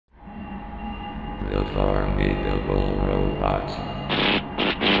The formidable robot.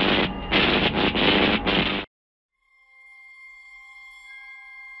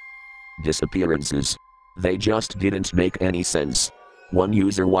 Disappearances. They just didn't make any sense. One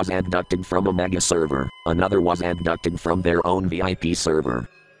user was abducted from a mega server, another was abducted from their own VIP server.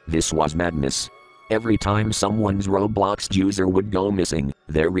 This was madness. Every time someone's Roblox user would go missing,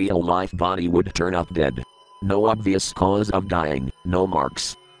 their real-life body would turn up dead. No obvious cause of dying, no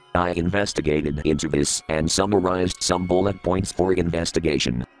marks. I investigated into this and summarized some bullet points for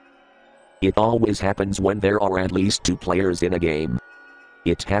investigation. It always happens when there are at least 2 players in a game.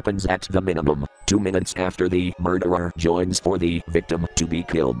 It happens at the minimum 2 minutes after the murderer joins for the victim to be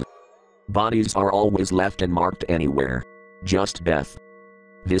killed. Bodies are always left unmarked anywhere. Just death.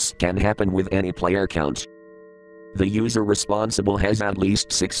 This can happen with any player count. The user responsible has at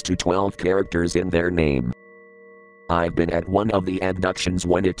least 6 to 12 characters in their name. I've been at one of the abductions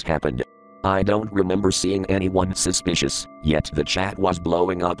when it happened. I don't remember seeing anyone suspicious, yet the chat was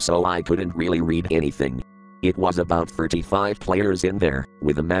blowing up so I couldn't really read anything. It was about 35 players in there,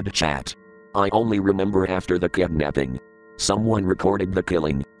 with a mad chat. I only remember after the kidnapping. Someone recorded the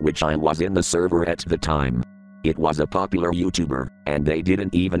killing, which I was in the server at the time. It was a popular YouTuber, and they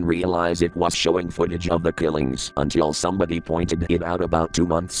didn't even realize it was showing footage of the killings until somebody pointed it out about 2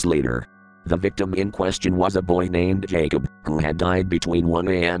 months later. The victim in question was a boy named Jacob, who had died between 1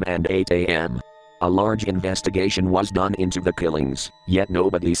 a.m. and 8 a.m. A large investigation was done into the killings, yet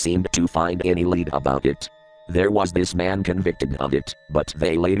nobody seemed to find any lead about it. There was this man convicted of it, but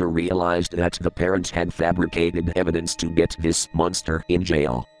they later realized that the parents had fabricated evidence to get this monster in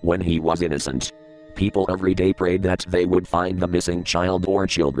jail, when he was innocent. People every day prayed that they would find the missing child or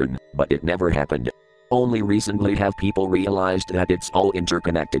children, but it never happened. Only recently have people realized that it's all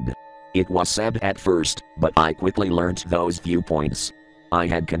interconnected. It was sad at first, but I quickly learned those viewpoints. I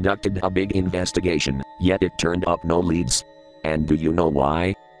had conducted a big investigation, yet it turned up no leads. And do you know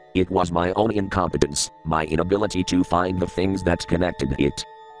why? It was my own incompetence, my inability to find the things that connected it.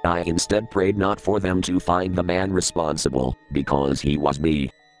 I instead prayed not for them to find the man responsible, because he was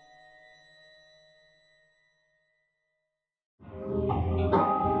me.